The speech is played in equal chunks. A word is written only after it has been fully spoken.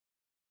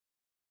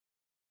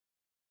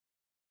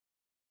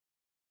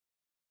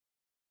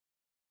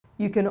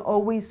You can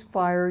always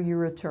fire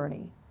your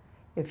attorney.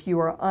 If you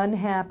are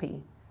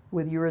unhappy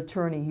with your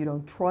attorney, you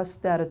don't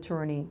trust that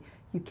attorney,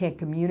 you can't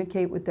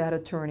communicate with that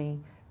attorney,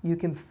 you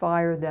can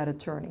fire that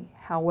attorney.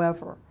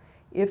 However,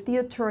 if the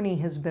attorney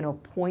has been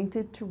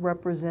appointed to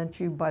represent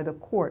you by the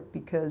court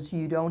because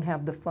you don't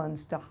have the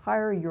funds to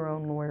hire your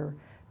own lawyer,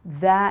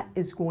 that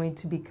is going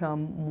to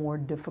become more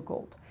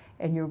difficult.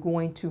 And you're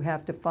going to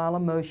have to file a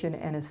motion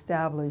and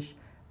establish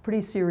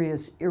pretty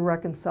serious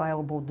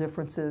irreconcilable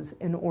differences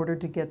in order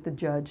to get the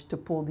judge to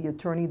pull the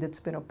attorney that's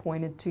been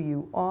appointed to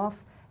you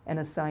off and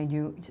assign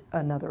you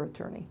another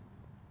attorney.